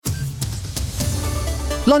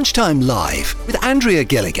Lunchtime Live with Andrea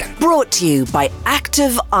Gilligan Brought to you by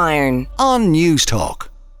Active Iron on News Talk.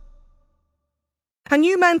 A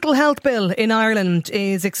new mental health bill in Ireland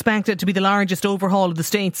is expected to be the largest overhaul of the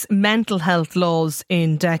state's mental health laws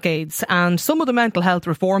in decades. And some of the mental health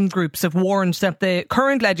reform groups have warned that the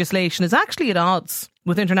current legislation is actually at odds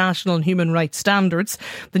with international and human rights standards.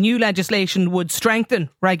 The new legislation would strengthen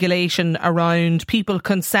regulation around people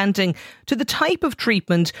consenting to the type of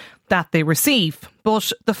treatment that they receive.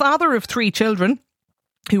 But the father of 3 children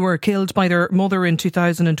who were killed by their mother in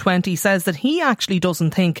 2020 says that he actually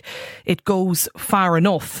doesn't think it goes far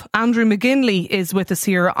enough. Andrew McGinley is with us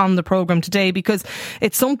here on the programme today because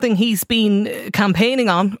it's something he's been campaigning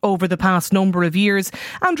on over the past number of years.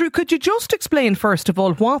 Andrew, could you just explain first of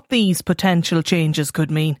all what these potential changes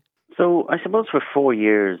could mean? So I suppose for 4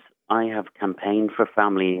 years I have campaigned for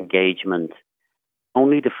family engagement,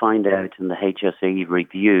 only to find out in the HSE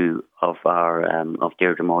review of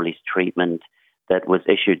Deirdre Morley's treatment that was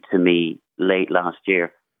issued to me late last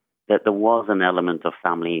year, that there was an element of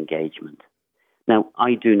family engagement. Now,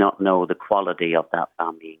 I do not know the quality of that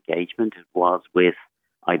family engagement. It was with,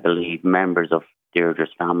 I believe, members of Deirdre's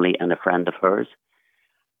family and a friend of hers.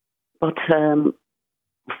 But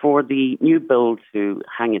for the new bill to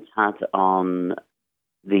hang its hat on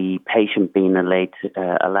the patient being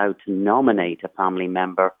allowed to nominate a family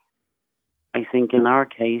member, I think in our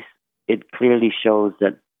case, it clearly shows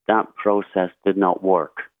that process did not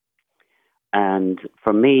work. And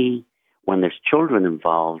for me, when there's children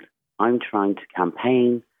involved, I'm trying to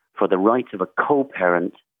campaign for the rights of a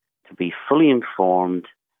co-parent to be fully informed,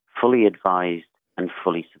 fully advised, and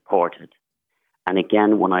fully supported. And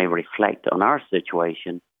again, when I reflect on our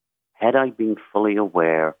situation, had I been fully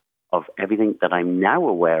aware of everything that I'm now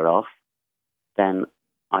aware of, then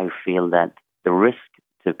I feel that the risk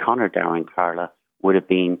to Conor, Darragh and Carla would have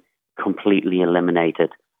been completely eliminated,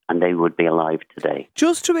 and they would be alive today.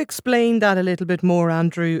 Just to explain that a little bit more,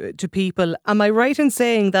 Andrew, to people, am I right in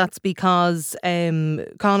saying that's because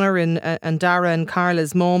Conor and Darragh and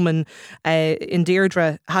Carla's mum and in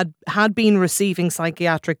Deirdre had been receiving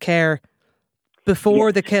psychiatric care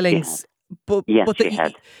before the killings? But she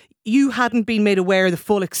had. You hadn't been made aware of the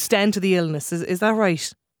full extent of the illness, is that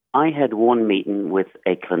right? I had one meeting with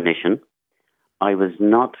a clinician. I was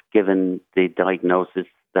not given the diagnosis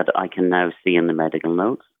that I can now see in the medical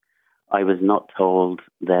notes. I was not told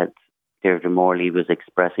that Deirdre Morley was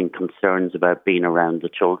expressing concerns about being around the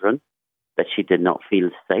children, that she did not feel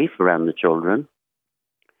safe around the children.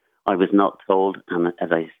 I was not told, and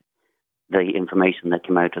the information that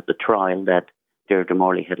came out at the trial, that Deirdre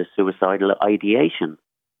Morley had a suicidal ideation.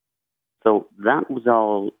 So that was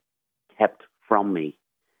all kept from me.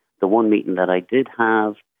 The one meeting that I did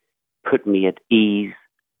have put me at ease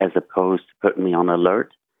as opposed to putting me on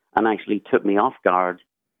alert, and actually took me off guard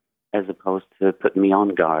as opposed to putting me on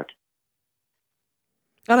guard.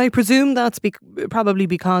 And I presume that's probably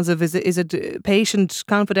because of, is it patient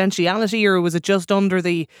confidentiality, or was it just under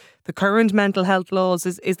the current mental health laws?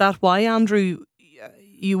 Is that why, Andrew,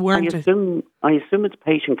 you weren't... I assume it's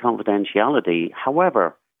patient confidentiality.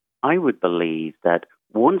 However, I would believe that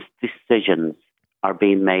once decisions are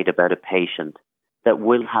being made about a patient that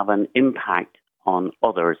will have an impact on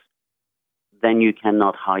others, then you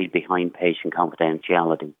cannot hide behind patient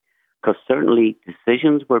confidentiality. Because certainly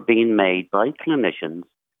decisions were being made by clinicians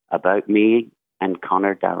about me and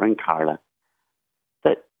Conor, Darragh and Carla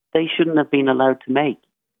that they shouldn't have been allowed to make.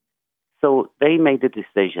 So they made a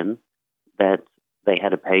decision that they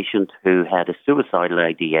had a patient who had a suicidal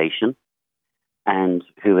ideation and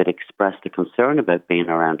who had expressed a concern about being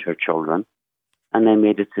around her children, and they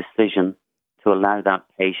made a decision to allow that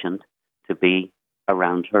patient to be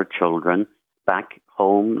around her children, back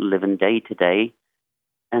home, living day to day.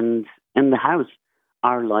 And in the house,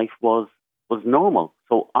 our life was normal.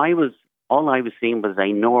 So all I was seeing was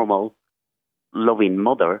a normal, loving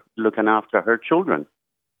mother looking after her children.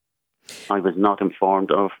 I was not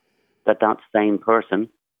informed of that same person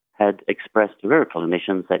had expressed to her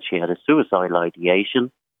clinicians that she had a suicidal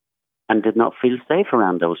ideation and did not feel safe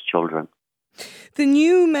around those children. The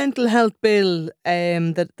new mental health bill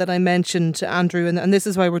that I mentioned, Andrew, and this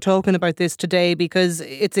is why we're talking about this today, because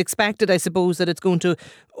it's expected, I suppose, that it's going to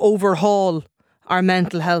overhaul our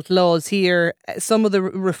mental health laws here. Some of the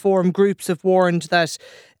reform groups have warned that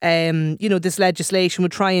this legislation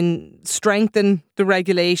would try and strengthen the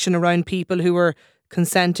regulation around people who are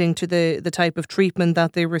consenting to the type of treatment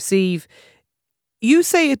that they receive. You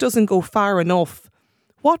say it doesn't go far enough.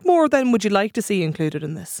 What more then would you like to see included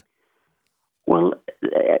in this? Well,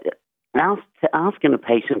 asking a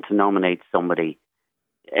patient to nominate somebody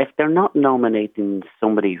if they're not nominating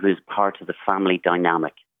somebody who is part of the family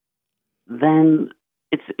dynamic, then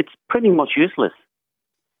it's pretty much useless,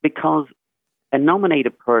 because a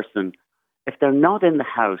nominated person, if they're not in the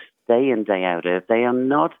house day in, day out, if they are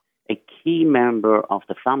not a key member of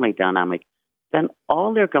the family dynamic, then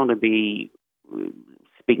all they're going to be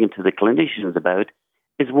speaking to the clinicians about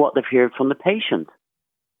is what they've heard from the patient.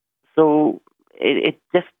 So it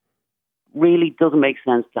just really doesn't make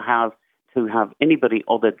sense to have anybody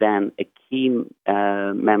other than a key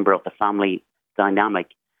member of the family dynamic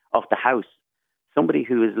of the house, somebody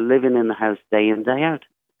who is living in the house day in, day out.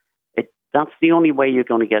 That's the only way you're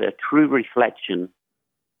going to get a true reflection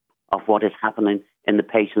of what is happening in the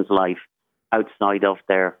patient's life outside of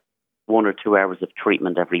their 1 or 2 hours of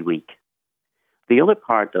treatment every week. The other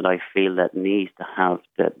part that I feel that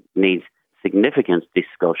needs significant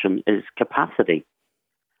discussion is capacity.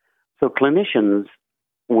 So clinicians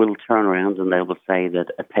will turn around and they will say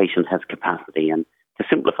that a patient has capacity. And to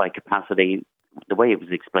simplify capacity, the way it was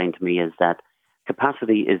explained to me is that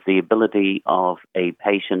capacity is the ability of a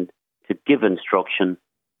patient to give instruction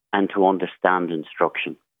and to understand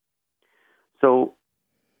instruction. So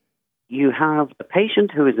you have a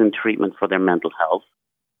patient who is in treatment for their mental health,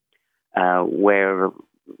 where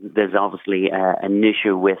there's obviously an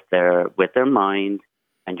issue with their mind,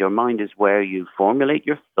 and your mind is where you formulate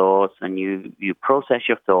your thoughts and you process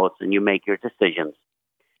your thoughts and you make your decisions.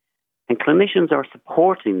 And clinicians are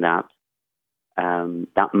supporting that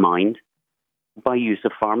mind by use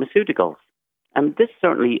of pharmaceuticals. And this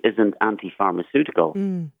certainly isn't anti-pharmaceutical.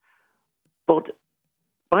 But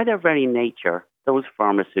by their very nature, those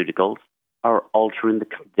pharmaceuticals are altering the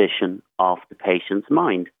condition of the patient's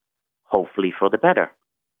mind, hopefully for the better.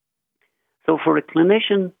 So for a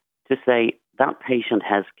clinician to say that patient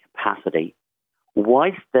has capacity,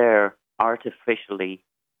 whilst they're artificially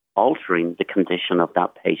altering the condition of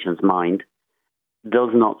that patient's mind,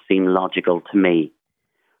 does not seem logical to me.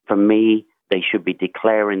 For me, they should be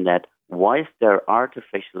declaring that whilst they're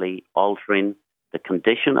artificially altering the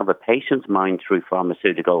condition of a patient's mind through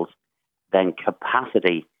pharmaceuticals, then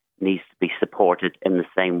capacity needs to be supported in the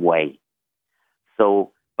same way.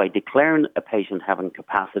 So by declaring a patient having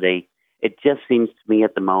capacity, it just seems to me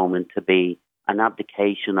at the moment to be an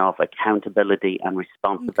abdication of accountability and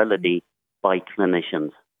responsibility by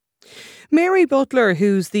clinicians. Mary Butler,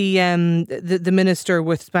 who's the Minister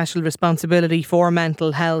with special responsibility for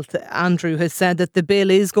mental health, Andrew, has said that the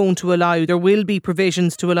bill is going to there will be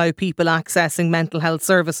provisions to allow people accessing mental health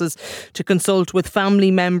services to consult with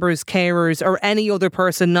family members, carers or any other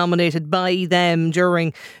person nominated by them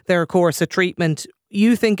during their course of treatment.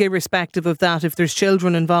 You think, irrespective of that, if there's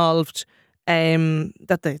children involved,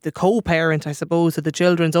 that the co-parent, I suppose, of the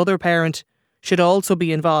children's other parent should also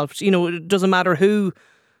be involved. You know, it doesn't matter who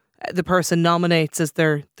the person nominates as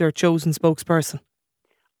their chosen spokesperson.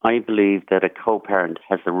 I believe that a co-parent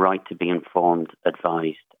has the right to be informed,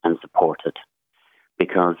 advised and supported,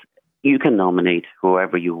 because you can nominate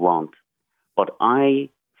whoever you want, but I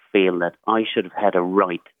feel that I should have had a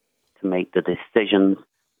right to make the decisions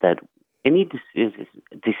that any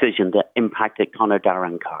decision that impacted Conor,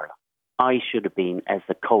 Darragh and Carla. I should have been, as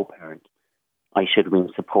a co-parent, I should have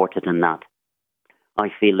been supported in that. I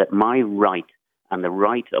feel that my right and the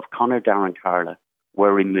right of Conor, Darragh and Carla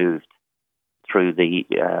were removed through the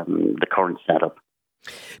current setup.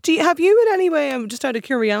 Have you in any way, just out of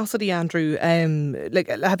curiosity, Andrew,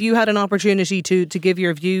 have you had an opportunity to give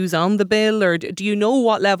your views on the bill, or do you know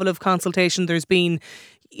what level of consultation there's been,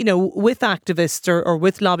 you know, with activists or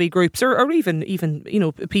with lobby groups or even you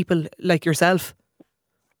know, people like yourself?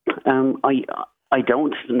 I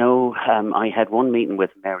don't know. I had one meeting with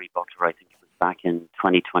Mary Butler, I think it was back in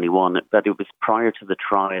 2021, but it was prior to the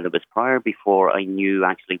trial. It was before I knew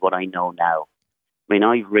actually what I know now. I mean,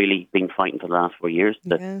 I've really been fighting for the last 4 years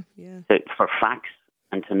for facts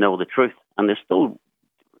and to know the truth. And there's still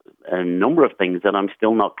a number of things that I'm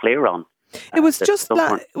still not clear on. It was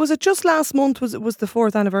was it just last month? Was the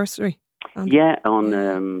 4th anniversary? Andrew? Yeah,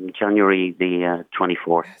 on January the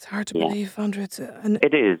 24th. It's hard to believe, Andrew.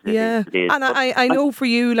 It is. It is. And I know for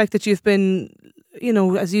you, like, that you've been, you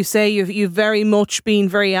know, as you say, you've very much been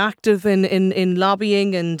very active in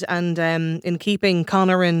lobbying and in keeping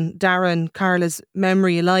Conor and Darragh and Carla's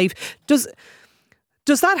memory alive. Does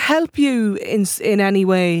that help you in any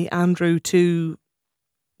way, Andrew, to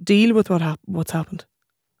deal with what's happened?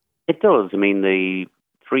 It does. I mean, the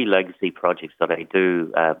 3 legacy projects that I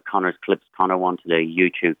do, Conor's clips, Conor wanted a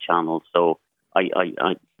YouTube channel, so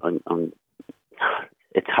I'm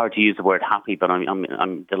it's hard to use the word happy, but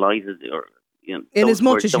I'm delighted or in as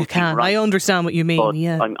much as you can. Right. I understand what you mean. But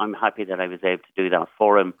yeah, I'm happy that I was able to do that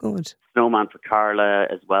for him. Good. Snowman for Carla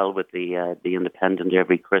as well with the Independent.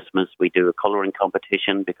 Every Christmas we do a colouring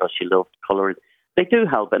competition because she loved colouring. They do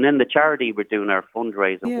help, and then the charity we're doing our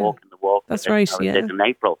fundraiser, Walk in the Walk. That's right. Yeah, in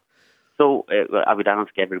April. So I would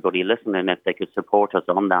ask everybody listening if they could support us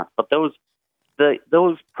on that. But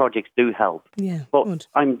those projects do help. Yeah, but good.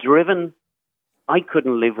 I'm driven. I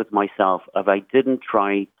couldn't live with myself if I didn't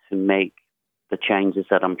try to make the changes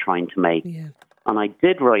that I'm trying to make. Yeah. And I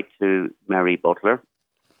did write to Mary Butler,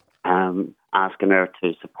 asking her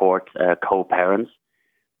to support co-parents.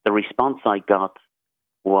 The response I got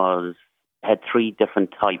had 3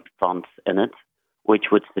 different type fonts in it, which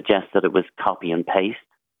would suggest that it was copy and paste.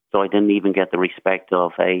 So I didn't even get the respect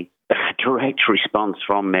of a direct response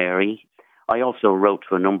from Mary. I also wrote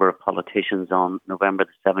to a number of politicians on November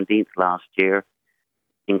the 17th last year,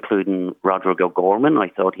 including Roderick O'Gorman. I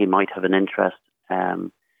thought he might have an interest,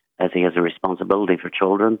 as he has a responsibility for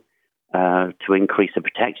children, to increase the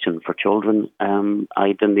protection for children.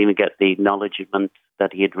 I didn't even get the acknowledgement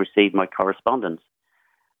that he had received my correspondence.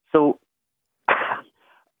 So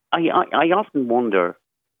I often wonder,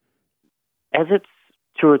 as it's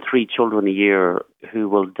 2 or 3 children a year who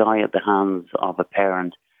will die at the hands of a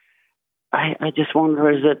parent, I just wonder,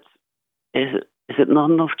 is it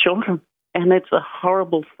not enough children? And it's a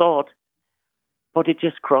horrible thought, but it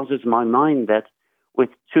just crosses my mind that with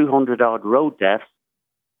 200-odd road deaths,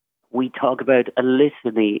 we talk about a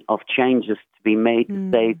litany of changes to be made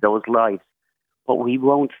to save those lives, but we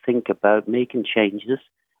won't think about making changes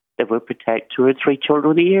that will protect 2 or 3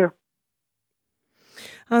 children a year.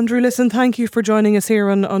 Andrew, listen, thank you for joining us here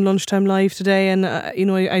on Lunchtime Live today. And,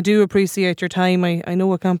 I do appreciate your time. I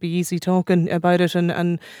know it can't be easy talking about it and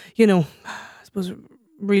I suppose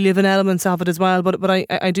reliving elements of it as well. But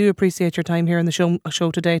I do appreciate your time here on the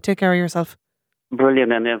show today. Take care of yourself.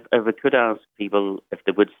 Brilliant. And if I could ask people if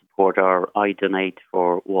they would support our I Donate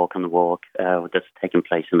for Walk on the Walk that's taking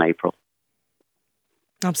place in April.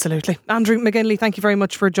 Absolutely. Andrew McGinley, thank you very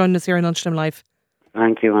much for joining us here on Lunchtime Live.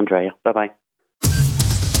 Thank you, Andrea. Bye-bye.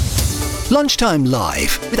 Lunchtime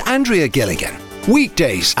Live with Andrea Gilligan.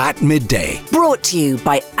 Weekdays at midday Brought to you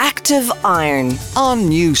by Active Iron on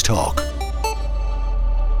News Talk.